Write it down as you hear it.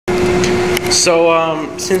So,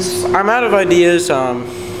 since I'm out of ideas, I've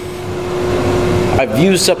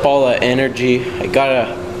used up all that energy. I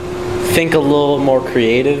gotta think a little more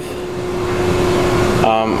creative.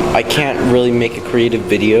 I can't really make a creative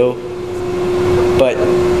video, but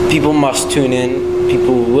people must tune in.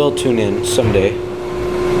 People will tune in someday.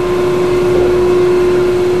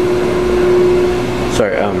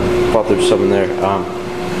 Sorry, thought there was something there.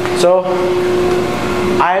 So,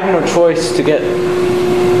 I have no choice to get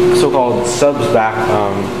so-called subs back.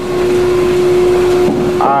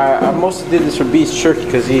 I mostly did this for Beast Shirky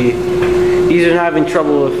because he's been having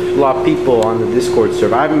trouble with a lot of people on the Discord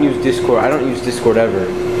server. I haven't used Discord. I don't use Discord ever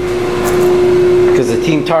because the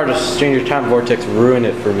Team TARDIS Stranger Time Vortex ruined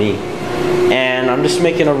it for me. And I'm just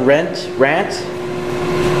making a rant,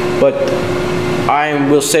 but I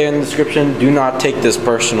will say in the description, do not take this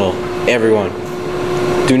personal, everyone.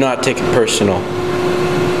 Do not take it personal.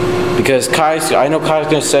 Because I know Kai's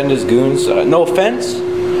gonna send his goons, no offense,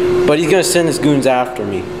 but he's gonna send his goons after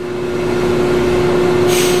me.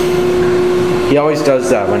 He always does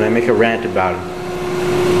that when I make a rant about him.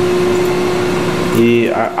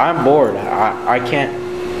 I'm bored. I can't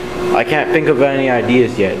think of any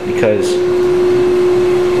ideas yet because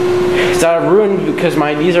it's out of ruin, because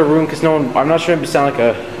my ideas are ruined because I'm not trying to sound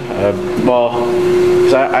like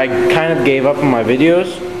because I kind of gave up on my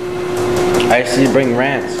videos. I used to bring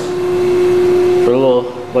rants for a little,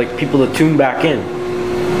 like, people to tune back in.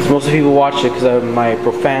 So most of the people watch it because of my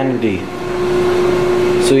profanity.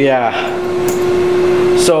 So yeah.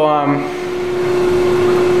 So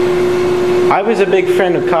I was a big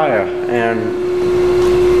friend of Kaya, and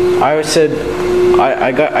I always said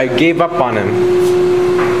I gave up on him.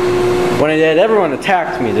 When I did, everyone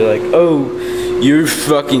attacked me. They're like, "Oh, you're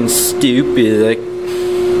fucking stupid," like,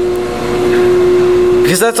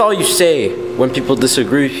 because that's all you say when people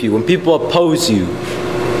disagree with you, when people oppose you.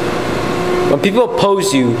 When people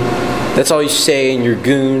oppose you, that's all you say in your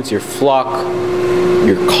goons, your flock,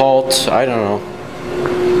 your cult, I don't know.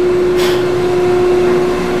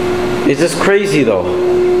 It's just crazy though.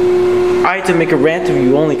 I had to make a rant of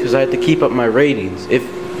you only because I had to keep up my ratings.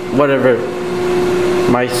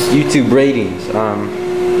 My YouTube ratings.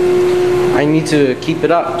 I need to keep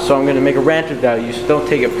it up, so I'm going to make a rant about you, so don't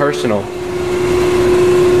take it personal.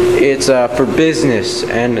 It's for business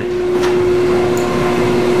and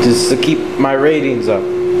just to keep my ratings up,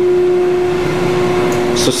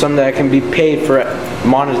 so someday I can be paid for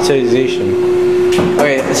monetization.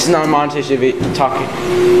 Okay, this is not monetization talking.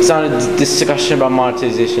 It's not a discussion about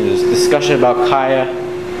monetization. It's a discussion about Kaya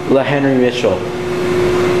Henry Mitchell,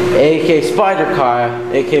 aka Spider Kaya,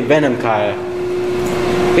 aka Venom Kaya.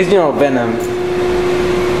 Because you know Venom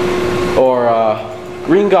or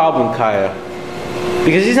Green Goblin Kaya.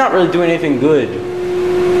 Because he's not really doing anything good.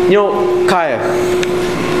 You know, Kaya,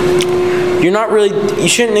 you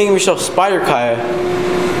shouldn't name yourself Spider Kaya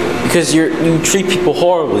because you treat people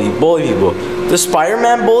horribly, you bully people. Does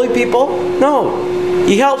Spider-Man bully people? No.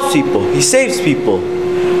 He helps people. He saves people.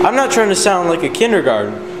 I'm not trying to sound like a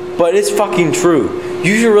kindergarten, but it's fucking true.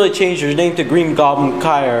 You should really change your name to Green Goblin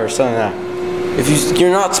Kaya or something like that. If you're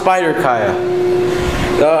not Spider Kaya.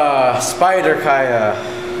 Spider Kaya.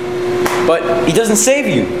 But he doesn't save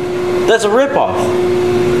you. That's a ripoff.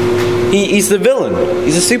 He's the villain.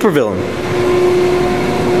 He's a super villain.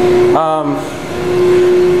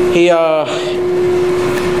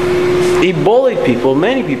 He bullied people,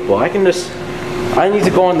 many people. I need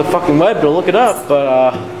to go on the fucking web to look it up,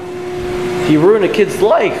 but he ruined a kid's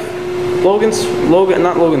life.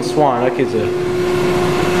 Not Logan Swan. That kid's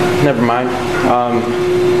never mind.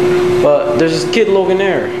 But there's this kid Logan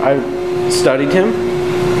there. I studied him.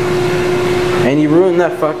 And he ruined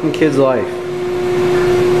that fucking kid's life.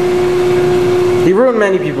 He ruined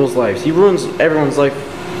many people's lives. He ruins everyone's life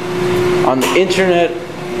on the internet,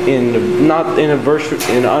 in an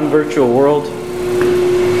unvirtual world.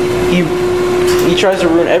 He tries to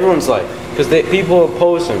ruin everyone's life because people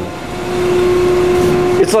oppose him.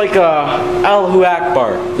 It's like Allahu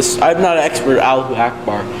Akbar. I'm not an expert at Allahu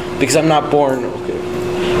Akbar because I'm not born. Okay,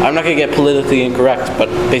 I'm not gonna get politically incorrect, but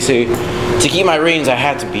basically, to keep my ratings, I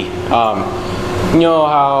had to be. You know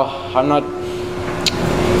how I'm not.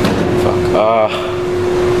 Fuck.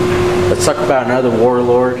 Let's talk about another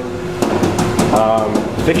warlord.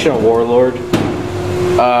 Fictional warlord.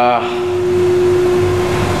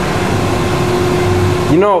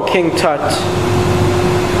 You know King Tut.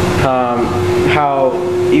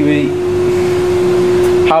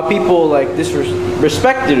 How people like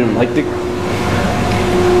respected him,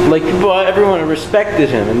 everyone respected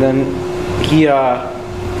him, and then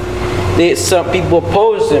some people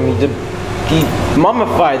opposed him. He He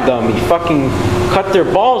mummified them. He fucking cut their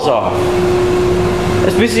balls off.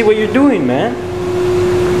 That's basically what you're doing, man.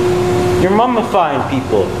 You're mummifying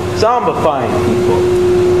people, zombifying people.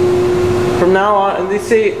 From now on, and they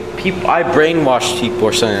say people, I brainwashed people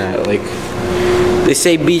or something like that. Like, they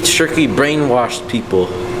say Beach Jerky brainwashed people.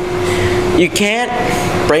 You can't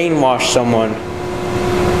brainwash someone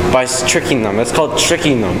by tricking them. That's called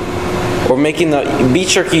tricking them. Or making the...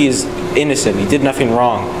 Beach Jerky is innocent. He did nothing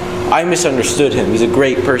wrong. I misunderstood him. He's a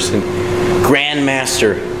great person.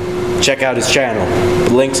 Grandmaster. Check out his channel.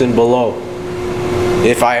 The link's in below.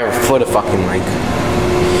 If I ever put a fucking link.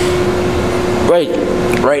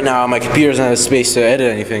 Right now my computer doesn't have space to edit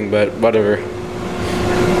anything, but whatever.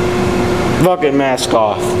 Fucking mask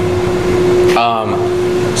off.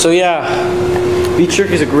 So yeah, Beach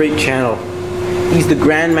Jerky is a great channel. He's the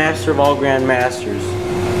grandmaster of all grandmasters,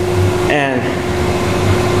 and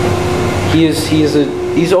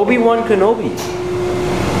he's Obi-Wan Kenobi.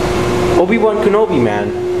 Obi-Wan Kenobi,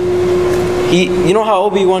 man. You know how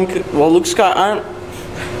Luke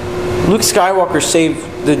Skywalker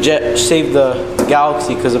saved the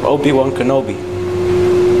galaxy because of Obi-Wan Kenobi.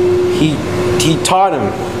 He taught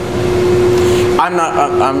him. I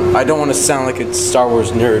don't want to sound like a Star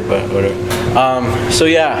Wars nerd, but whatever. So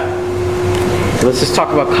yeah, let's just talk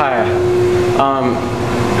about Kaya.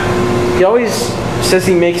 He always says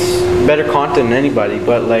he makes better content than anybody,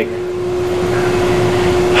 but like,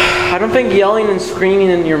 I don't think yelling and screaming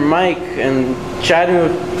in your mic and chatting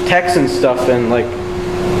with text and stuff and like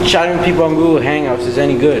chatting with people on Google Hangouts is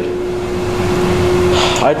any good.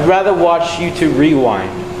 I'd rather watch YouTube Rewind,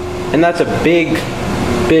 and that's a big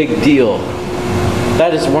deal.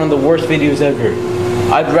 That is one of the worst videos ever.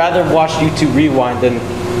 I'd rather watch YouTube Rewind than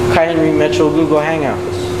Henry Metro Google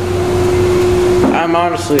Hangouts. I'm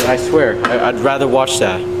honestly, I swear, I'd rather watch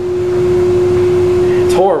that.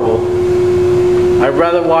 It's horrible. I'd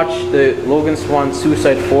rather watch the Logan Swan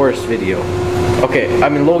Suicide Forest video. Okay, I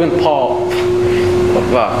mean Logan Paul. Oh,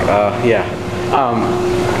 fuck, yeah.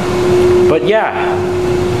 But yeah,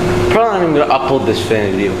 probably not even gonna upload this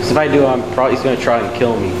video, because if I do, he's gonna try and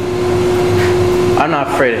kill me. I'm not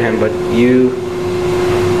afraid of him, but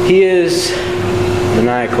he is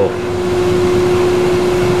maniacal.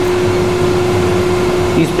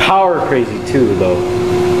 He's power crazy too, though.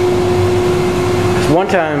 'Cause one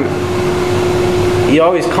time, he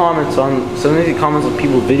always comments on, sometimes he comments on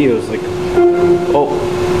people's videos, like, oh,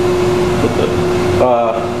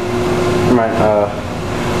 never mind,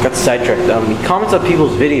 got sidetracked. He comments on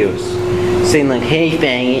people's videos, saying like, hey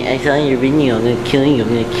faggot, I saw your video, I'm gonna kill you, I'm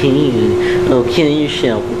gonna kill you, oh, kill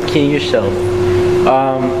yourself, kill yourself.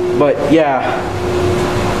 But yeah,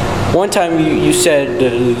 one time you said,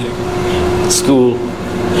 school,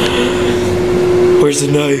 where's the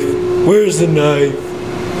knife, where's the knife,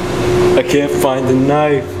 I can't find the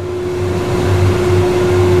knife.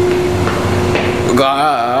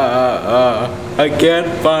 I can't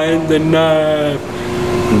find the knife.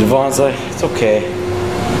 And Devon's like, it's okay.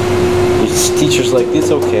 His teacher's like, it's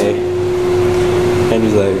okay. And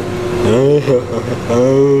he's like,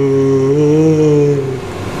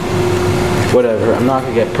 whatever. I'm not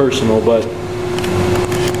gonna get personal, but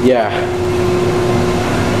yeah.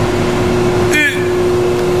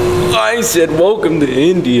 I said, welcome to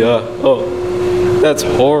India. Oh, that's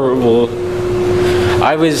horrible.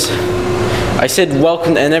 I said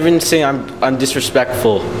welcome, and everyone's saying I'm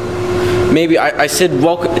disrespectful. Maybe I said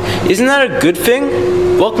welcome. Isn't that a good thing?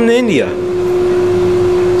 Welcome to India.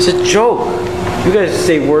 It's a joke. You guys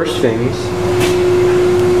say worse things.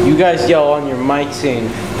 You guys yell on your mic saying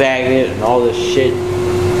faggot and all this shit.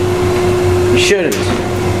 You shouldn't.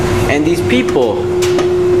 And these people,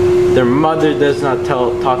 their mother does not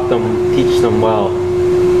teach them well.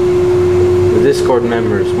 The Discord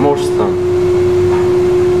members, most of them.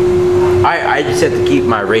 I just had to keep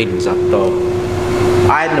my ratings up though.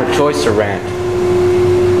 I had no choice to rant.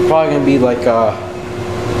 Probably gonna be like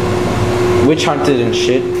witch hunted and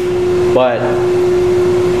shit. But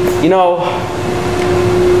you know,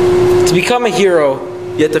 to become a hero,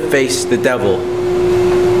 you have to face the devil.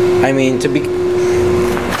 I mean,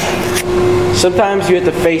 sometimes you have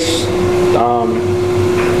to face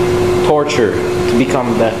torture to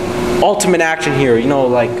become the ultimate action hero. You know,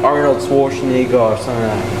 like Arnold Schwarzenegger or something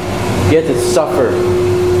like that. You have to suffer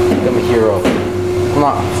to become a hero. Come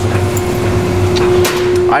on.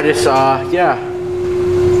 I just, yeah.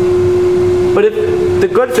 But the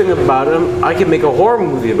good thing about him, I can make a horror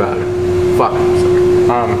movie about it. Fuck.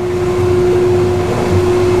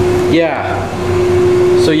 Yeah.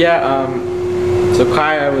 So yeah, so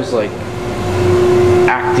Kaya was like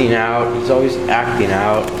acting out. He's always acting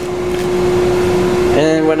out.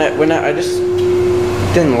 And I just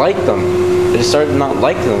didn't like them. I just started not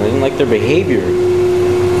liking them. I didn't like their behavior.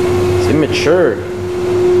 It's immature.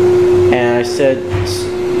 And I said,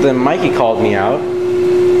 then Mikey called me out.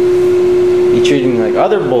 He treated me like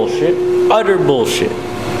utter bullshit. Utter bullshit.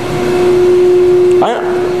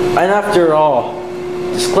 And after all,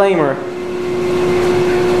 disclaimer,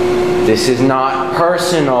 this is not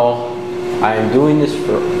personal. I am doing this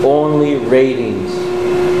for only ratings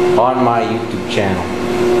on my YouTube channel.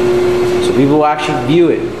 So people will actually view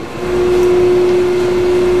it.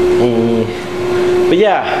 But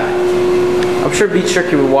yeah, I'm sure Beach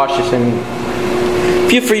Turkey will watch this and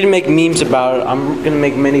feel free to make memes about it. I'm gonna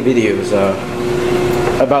make many videos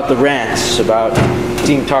about the rants, about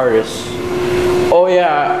Team TARDIS. Oh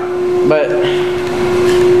yeah, but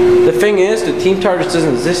the thing is, the Team TARDIS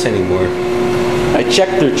doesn't exist anymore. I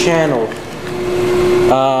checked their channel.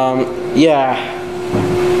 Yeah.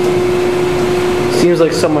 Seems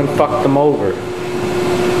like someone fucked them over.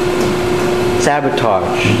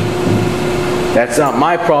 Sabotage. That's not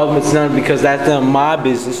my problem. It's not because that's not my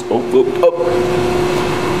business. Oh.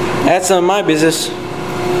 That's not my business.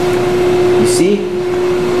 You see?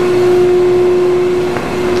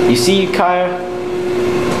 You see, Kaya?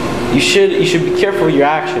 You should be careful with your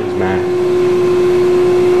actions, man.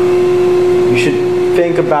 You should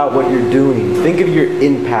think about what you're doing. Think of your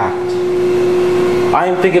impact. I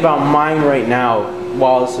am thinking about mine right now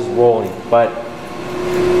while this is rolling, but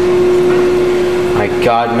my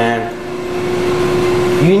God, man.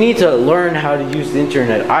 You need to learn how to use the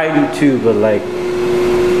internet. I do too, but like,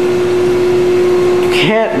 you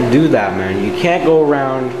can't do that, man. You can't go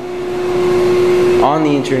around on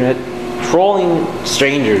the internet trolling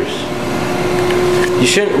strangers. You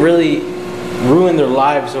shouldn't really ruin their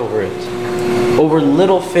lives over it. Over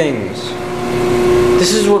little things.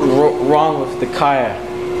 This is what's wrong with the Kaya.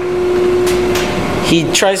 He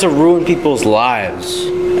tries to ruin people's lives.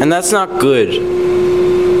 And that's not good.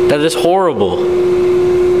 That is horrible.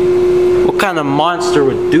 What kind of monster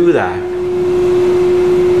would do that?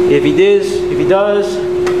 If he does,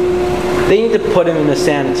 they need to put him in a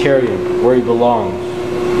sanitarium where he belongs.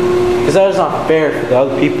 Because that is not fair for the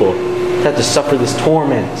other people to have to suffer this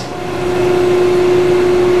torment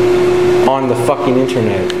on the fucking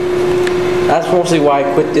internet. That's mostly why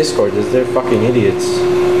I quit Discord, is they're fucking idiots.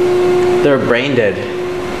 They're brain dead.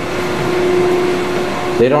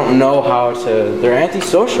 They don't know how to, they're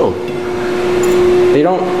antisocial. They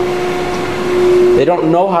don't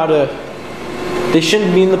know how to, they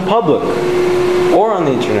shouldn't be in the public or on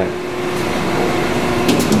the internet.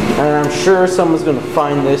 And I'm sure someone's gonna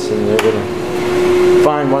find this and they're gonna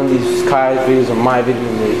find one of these Kai's videos or my video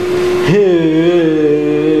and they,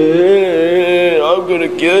 I'm gonna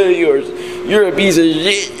kill yours. You're a piece of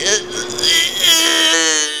shit.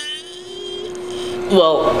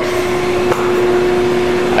 Well,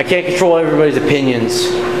 I can't control everybody's opinions,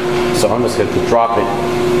 so I'm just gonna drop it.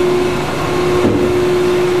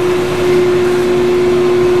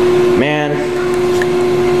 Man,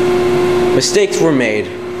 mistakes were made.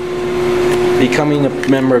 Becoming a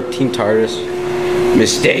member of Team TARDIS,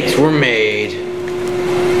 mistakes were made.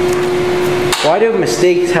 Why do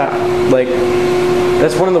mistakes have, like,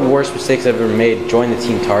 that's one of the worst mistakes I've ever made, join the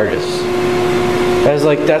Team TARDIS.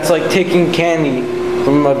 That's like taking candy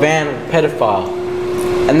from a van of a pedophile.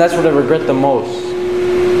 And that's what I regret the most,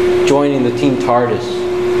 joining the Team TARDIS.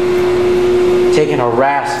 Taking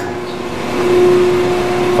harassment.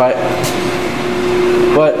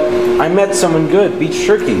 But I met someone good, Beach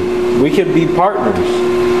Turkey. We could be partners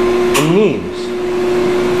in memes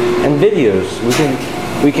and videos.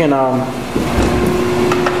 We can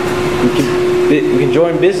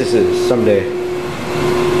join businesses someday.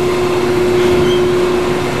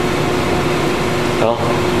 Hell,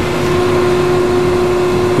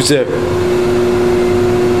 who's there? Oh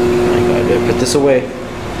my God, I better put this away.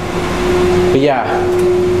 But yeah.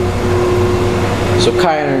 So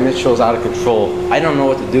Kaya and Mitchell is out of control. I don't know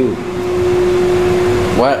what to do.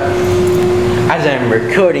 What? As I'm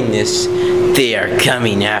recording this, they are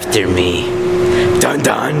coming after me. Dun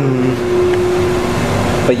dun!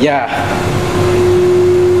 But yeah,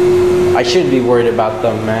 I shouldn't be worried about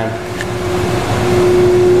them, man.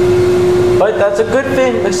 But that's a good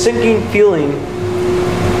thing, a sinking feeling.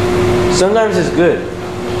 Sometimes it's good.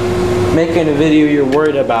 Making a video you're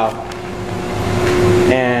worried about,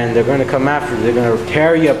 and they're gonna come after you, they're gonna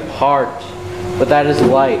tear you apart. But that is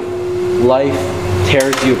life. Life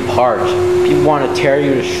tears you apart. People want to tear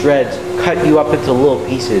you to shreds, cut you up into little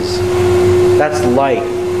pieces. That's life.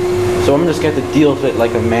 So I'm just going to have to deal with it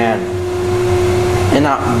like a man and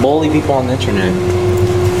not bully people on the internet.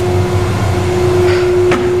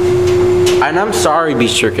 And I'm sorry,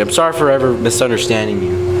 Beast Jerky. I'm sorry for ever misunderstanding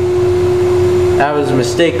you. That was a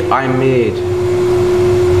mistake I made.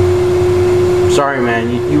 Sorry, man.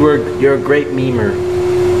 You're a great memer.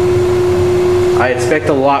 I expect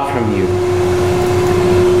a lot from you.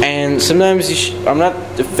 And sometimes I'm not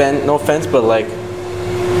no offense, but like,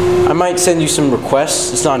 I might send you some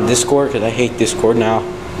requests. It's not on Discord because I hate Discord now.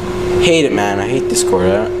 Hate it, man. I hate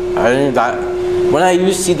Discord. When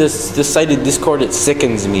I see this site of Discord, it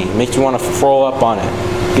sickens me. It makes me want to throw up on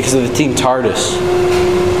it because of the Team TARDIS.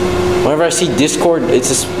 Whenever I see Discord, it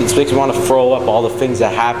makes me want to throw up all the things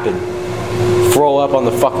that happen. Throw up on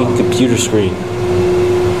the fucking computer screen.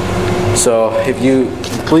 So if you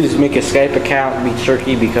please make a Skype account, Beast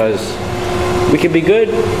Jerky, because we could be good.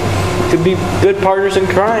 We could be good partners in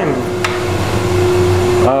crime.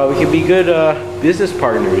 We could be good business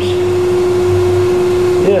partners.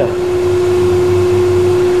 Yeah.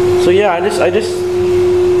 So yeah, I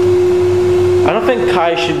don't think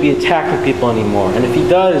Kai should be attacking people anymore. And if he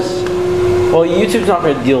does, well, YouTube's not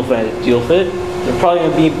going to deal with it. They're probably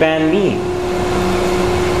going to ban me.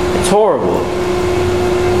 It's horrible.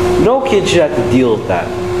 No kid should have to deal with that.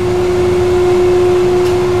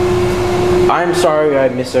 I'm sorry I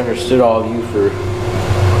misunderstood all of you for...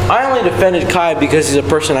 I only defended Kai because he's a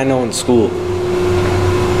person I know in school.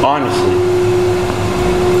 Honestly.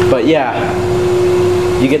 But yeah,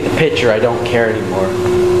 you get the picture. I don't care anymore.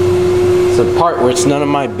 It's a part where it's none of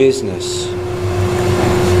my business.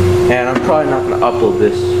 And I'm probably not going to upload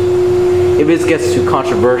this if it gets too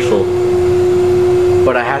controversial.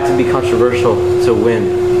 But I have to be controversial to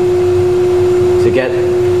win. To get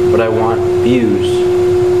what I want, views.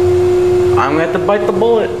 I'm going to have to bite the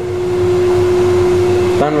bullet.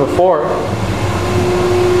 Done before.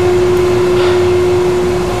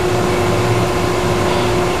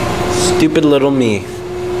 Stupid little me.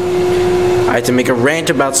 I had to make a rant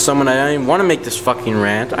about someone. I didn't even want to make this fucking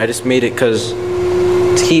rant. I just made it because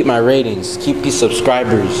to keep my ratings, to keep these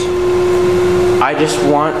subscribers. I just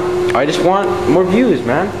want more views,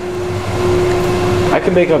 man. I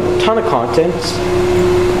can make a ton of content.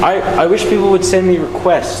 I wish people would send me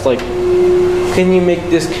requests like, can you make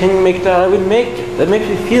this, can you make that? I would make it. That makes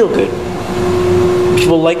me feel good.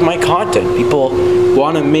 People like my content. People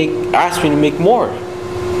want to ask me to make more.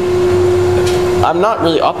 I'm not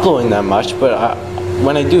really uploading that much, but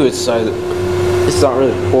when I do, it's not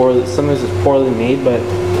really poorly. Sometimes it's poorly made, but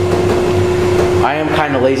I am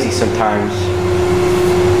kind of lazy sometimes.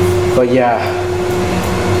 But yeah.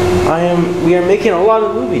 We are making a lot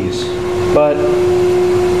of movies, but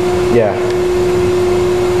yeah,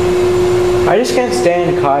 I just can't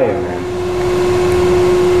stand Kaya, man.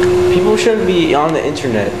 People shouldn't be on the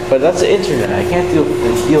internet, but that's the internet. I can't deal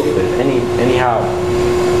with it anyhow.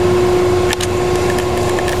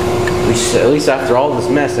 At least after all this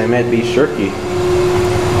mess, I met Beast Jerky.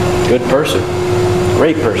 Good person,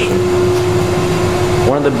 great person,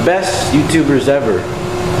 one of the best YouTubers ever.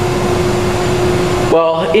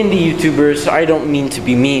 Well, indie YouTubers, I don't mean to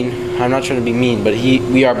be mean. I'm not trying to be mean, but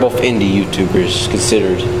we are both indie YouTubers,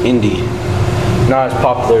 considered indie. Not as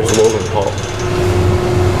popular as Logan Paul.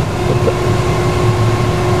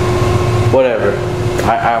 Whatever.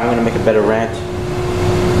 I'm going to make a better rant.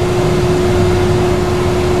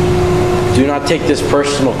 Do not take this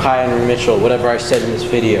personal, Kai and Mitchell, whatever I said in this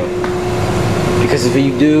video. Because if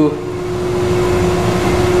you do,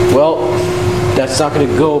 well, that's not going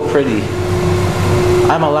to go pretty.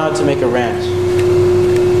 I'm allowed to make a rant.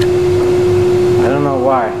 I don't know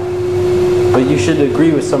why. But you should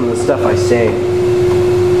agree with some of the stuff I say.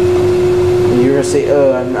 And you're going to say,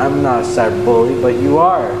 I'm not a cyberbully, but you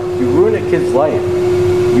are. You ruin a kid's life.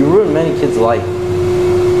 You ruin many kids' life.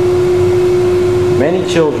 Many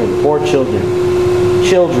children, poor children.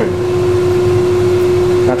 Children.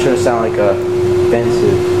 Not trying to sound like a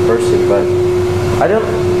offensive person, but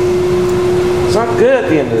it's not good at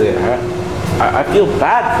the end of the day. I feel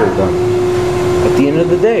bad for them at the end of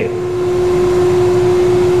the day.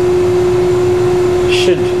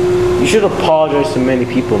 You should apologize to many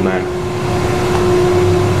people, man.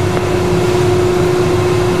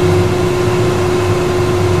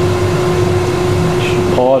 You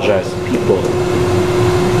should apologize to people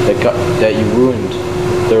that you ruined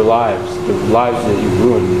their lives, the lives that you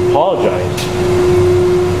ruined. Apologize.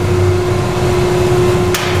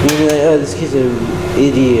 You're gonna be like, oh, this kid's an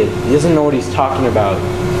idiot. He doesn't know what he's talking about.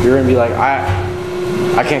 You're gonna be like,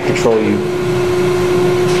 I can't control you.